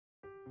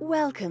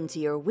Welcome to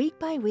your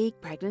week-by-week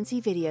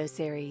pregnancy video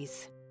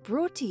series,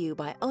 brought to you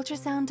by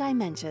Ultrasound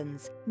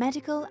Dimensions,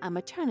 Medical and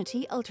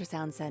Maternity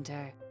Ultrasound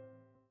Centre.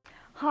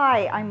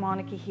 Hi, I'm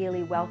Monica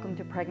Healy. Welcome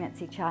to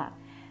Pregnancy Chat.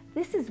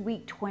 This is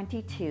week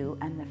 22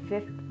 and the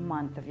 5th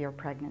month of your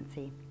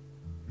pregnancy.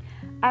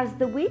 As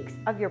the weeks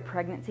of your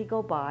pregnancy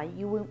go by,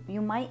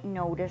 you might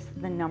notice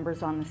the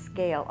numbers on the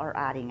scale are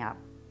adding up.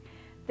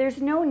 There's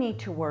no need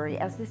to worry,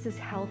 as this is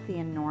healthy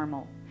and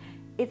normal.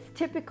 It's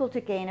typical to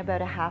gain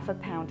about ½ a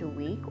pound a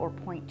week, or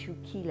 0.2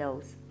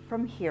 kilos,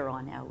 from here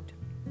on out.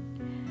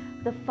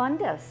 The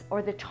fundus,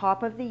 or the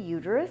top of the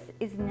uterus,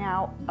 is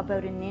now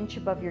about an inch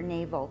above your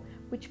navel,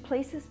 which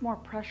places more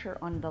pressure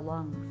on the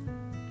lungs.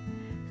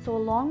 So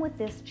along with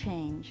this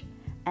change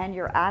and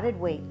your added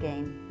weight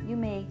gain, you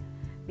may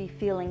be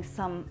feeling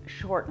some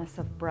shortness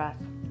of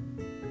breath.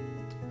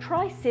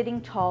 Try sitting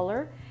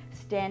taller,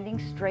 standing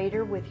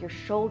straighter with your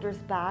shoulders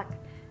back,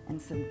 and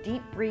some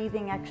deep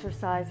breathing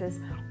exercises,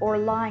 or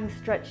lying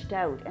stretched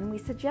out. And we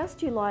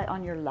suggest you lie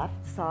on your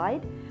left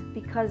side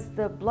because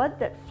the blood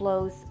that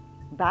flows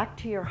back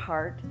to your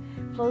heart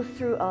flows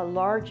through a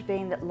large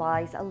vein that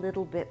lies a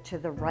little bit to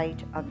the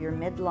right of your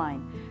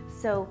midline.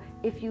 So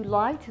if you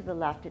lie to the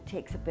left, it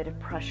takes a bit of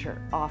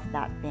pressure off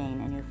that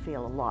vein and you'll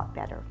feel a lot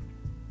better.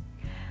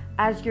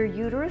 As your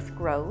uterus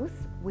grows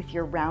with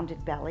your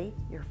rounded belly,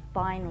 you're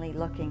finally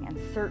looking and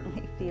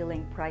certainly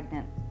feeling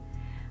pregnant.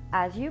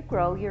 As you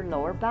grow, your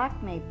lower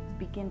back may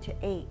begin to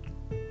ache.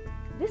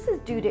 This is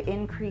due to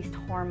increased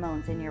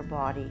hormones in your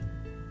body.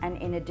 And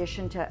in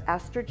addition to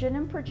estrogen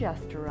and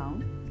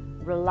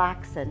progesterone,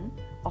 relaxin,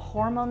 a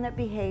hormone that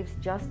behaves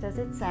just as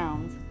it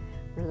sounds,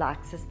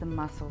 relaxes the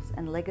muscles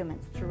and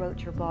ligaments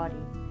throughout your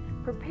body,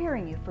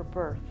 preparing you for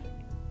birth.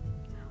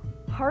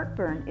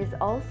 Heartburn is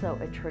also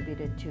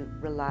attributed to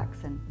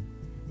relaxin,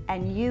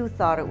 and you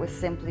thought it was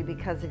simply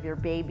because of your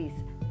baby's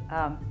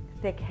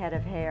thick head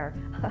of hair.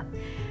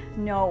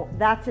 No,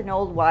 that's an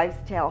old wives'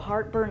 tale.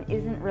 Heartburn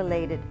isn't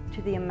related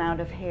to the amount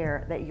of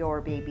hair that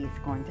your baby is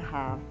going to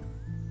have.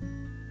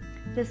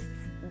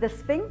 The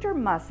sphincter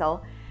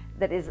muscle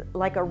that is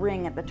like a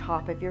ring at the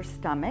top of your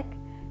stomach,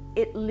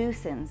 it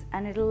loosens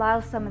and it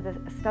allows some of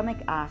the stomach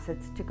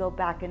acids to go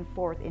back and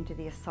forth into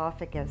the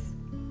esophagus.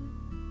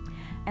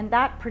 And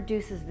that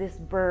produces this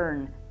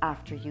burn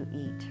after you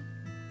eat.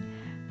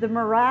 The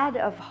myriad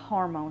of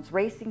hormones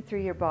racing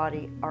through your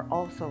body are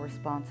also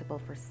responsible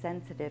for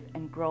sensitive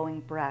and growing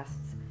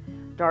breasts,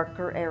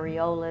 darker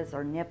areolas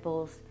or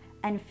nipples,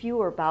 and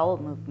fewer bowel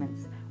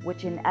movements,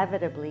 which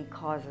inevitably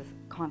causes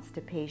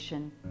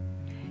constipation.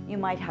 You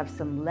might have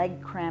some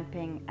leg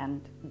cramping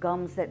and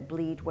gums that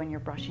bleed when you're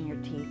brushing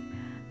your teeth.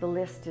 The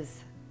list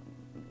is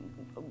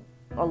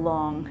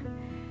long.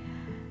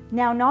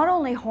 Now, not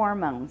only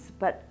hormones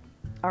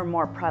are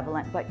more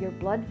prevalent, but your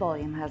blood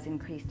volume has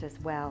increased as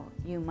well.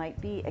 You might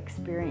be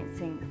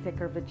experiencing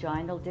thicker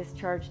vaginal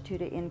discharge due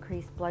to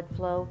increased blood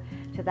flow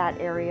to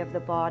that area of the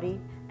body.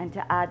 And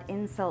to add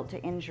insult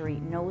to injury,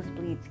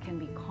 nosebleeds can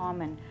be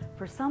common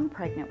for some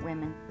pregnant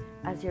women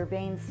as your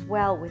veins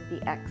swell with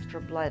the extra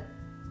blood.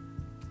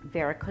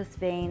 Varicose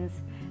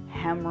veins,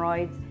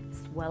 hemorrhoids,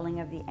 swelling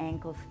of the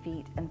ankles,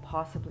 feet, and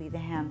possibly the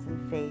hands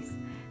and face,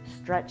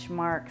 stretch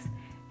marks,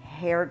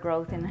 hair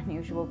growth in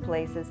unusual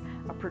places,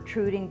 a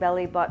protruding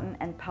belly button,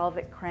 and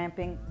pelvic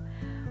cramping.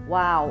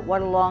 Wow,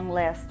 what a long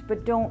list.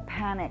 But don't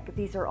panic.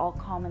 These are all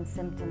common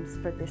symptoms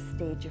for this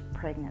stage of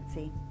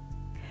pregnancy.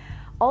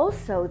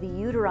 Also, the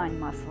uterine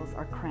muscles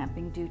are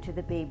cramping due to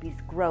the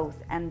baby's growth,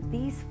 and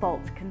these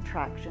false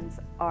contractions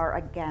are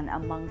again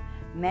among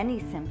many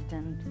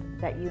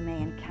symptoms that you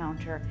may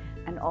encounter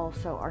and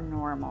also are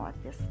normal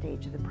at this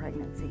stage of the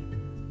pregnancy.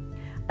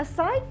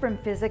 Aside from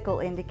physical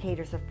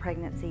indicators of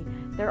pregnancy,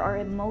 there are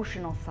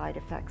emotional side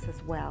effects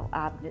as well.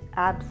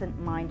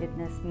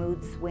 Absent-mindedness,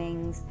 mood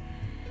swings,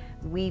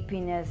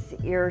 weepiness,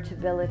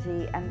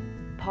 irritability,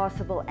 and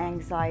possible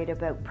anxiety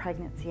about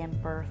pregnancy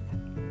and birth.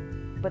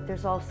 But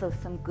there's also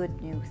some good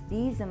news.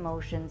 These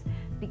emotions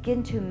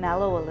begin to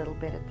mellow a little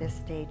bit at this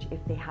stage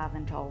if they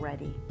haven't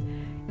already.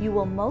 You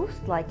will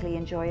most likely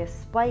enjoy a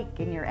spike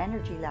in your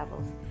energy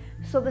levels.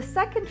 So the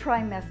second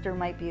trimester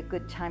might be a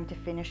good time to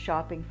finish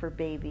shopping for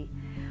baby,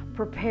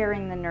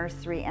 preparing the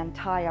nursery, and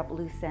tie up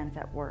loose ends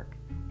at work.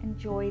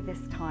 Enjoy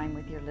this time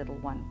with your little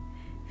one,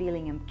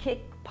 feeling him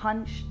kick,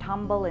 punch,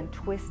 tumble, and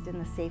twist in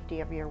the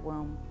safety of your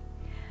womb.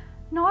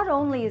 Not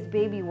only is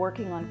baby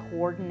working on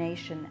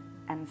coordination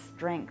and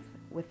strength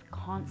with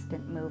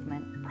constant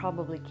movement,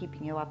 probably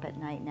keeping you up at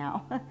night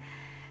now,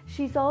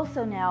 she's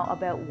also now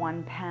about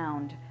 1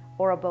 pound,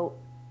 or about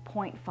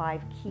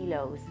 0.5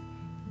 kilos,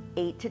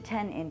 8 to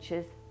 10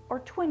 inches, or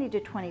 20 to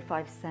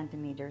 25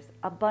 centimeters,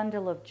 a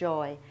bundle of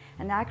joy,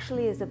 and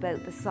actually is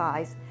about the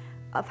size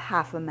of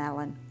half a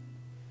melon.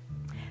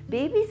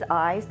 Baby's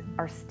eyes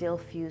are still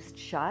fused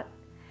shut,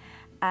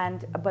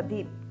 but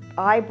the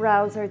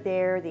eyebrows are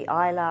there, the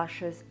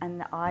eyelashes, and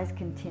the eyes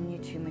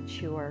continue to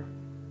mature.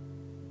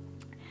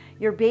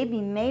 Your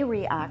baby may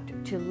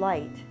react to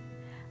light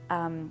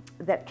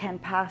that can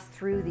pass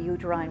through the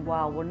uterine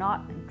wall. We're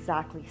not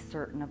exactly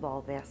certain of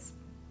all this.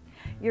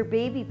 Your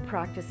baby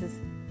practices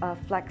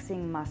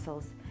flexing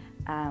muscles.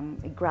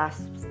 It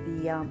grasps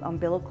the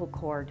umbilical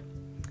cord.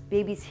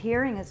 Baby's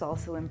hearing is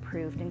also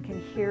improved and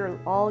can hear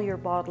all your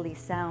bodily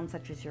sounds,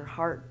 such as your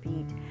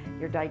heartbeat,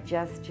 your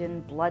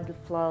digestion, blood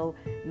flow,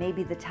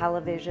 maybe the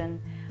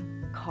television,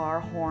 car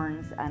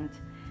horns, and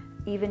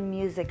even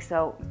music.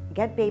 So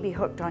get baby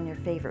hooked on your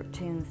favorite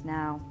tunes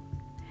now.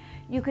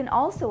 You can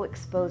also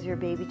expose your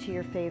baby to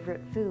your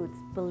favorite foods.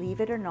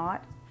 Believe it or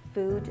not,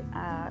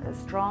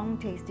 strong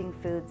tasting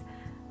foods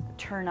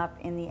turn up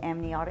in the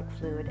amniotic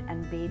fluid,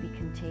 and baby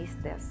can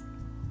taste this.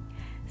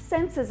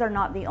 Senses are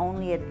not the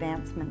only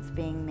advancements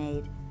being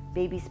made.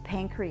 Baby's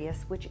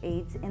pancreas, which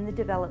aids in the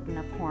development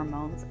of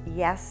hormones,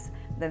 yes,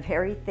 the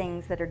very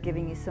things that are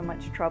giving you so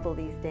much trouble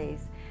these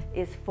days,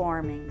 is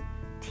forming.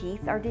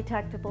 Teeth are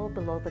detectable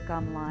below the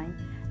gum line,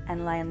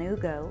 and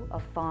lanugo, a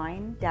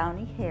fine,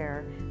 downy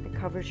hair that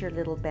covers your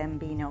little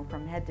bambino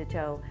from head to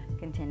toe,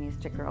 continues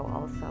to grow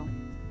also.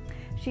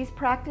 She's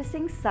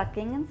practicing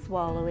sucking and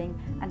swallowing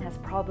and has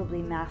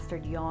probably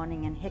mastered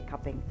yawning and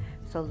hiccuping,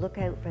 so look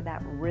out for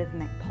that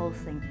rhythmic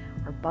pulsing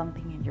or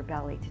bumping in your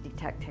belly to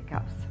detect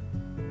hiccups.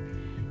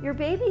 Your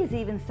baby is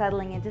even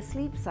settling into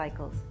sleep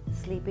cycles,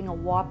 sleeping a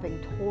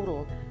whopping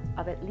total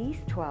of at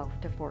least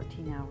 12 to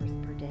 14 hours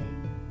per day.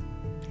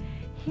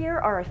 Here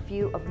are a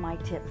few of my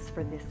tips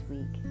for this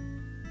week.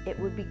 It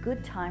would be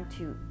good time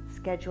to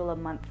schedule a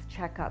month's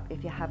checkup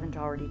if you haven't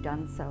already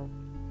done so.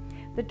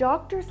 The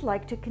doctors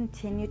like to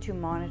continue to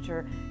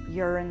monitor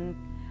urine,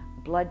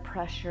 blood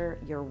pressure,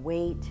 your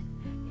weight.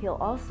 He'll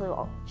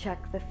also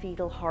check the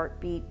fetal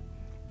heartbeat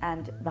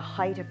and the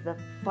height of the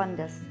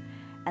fundus,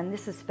 and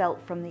this is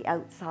felt from the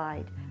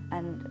outside.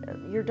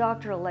 And your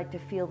doctor will like to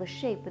feel the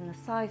shape and the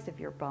size of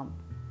your bump,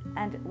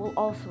 and will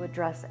also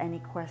address any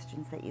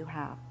questions that you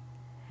have.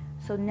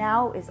 So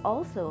now is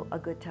also a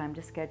good time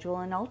to schedule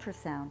an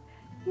ultrasound,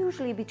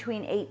 usually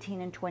between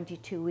 18 and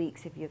 22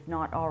 weeks if you've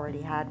not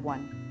already had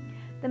one.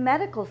 The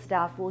medical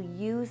staff will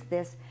use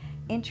this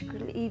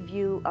intricately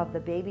view of the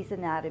baby's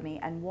anatomy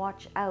and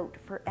watch out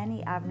for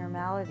any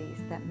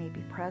abnormalities that may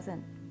be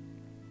present.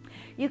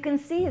 You can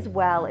see as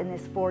well in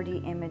this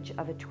 4D image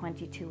of a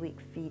 22-week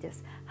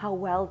fetus how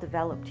well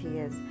developed he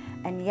is.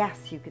 And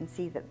yes, you can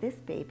see that this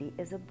baby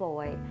is a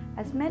boy,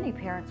 as many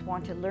parents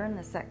want to learn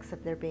the sex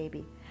of their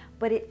baby,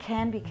 but it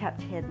can be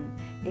kept hidden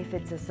if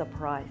it's a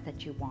surprise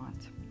that you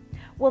want.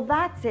 Well,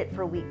 that's it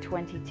for week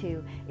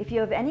 22. If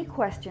you have any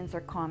questions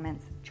or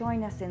comments,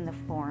 join us in the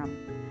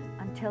forum.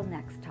 Until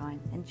next time,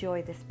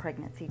 enjoy this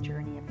pregnancy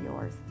journey of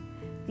yours.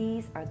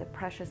 These are the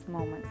precious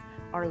moments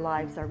our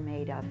lives are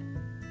made of.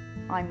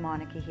 I'm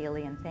Monica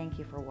Healy, and thank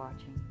you for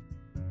watching.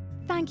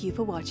 Thank you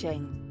for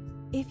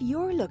watching. If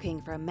you're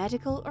looking for a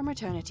medical or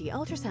maternity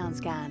ultrasound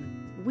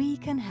scan, we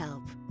can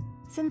help.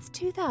 Since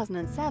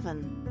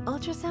 2007,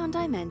 Ultrasound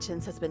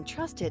Dimensions has been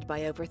trusted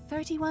by over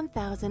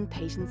 31,000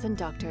 patients and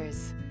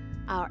doctors.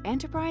 Our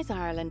Enterprise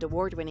Ireland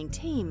award-winning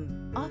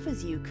team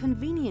offers you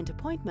convenient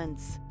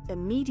appointments,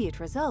 immediate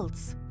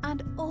results,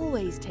 and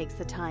always takes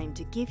the time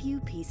to give you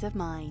peace of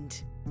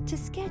mind. To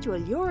schedule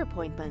your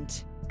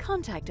appointment,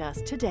 contact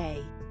us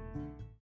today.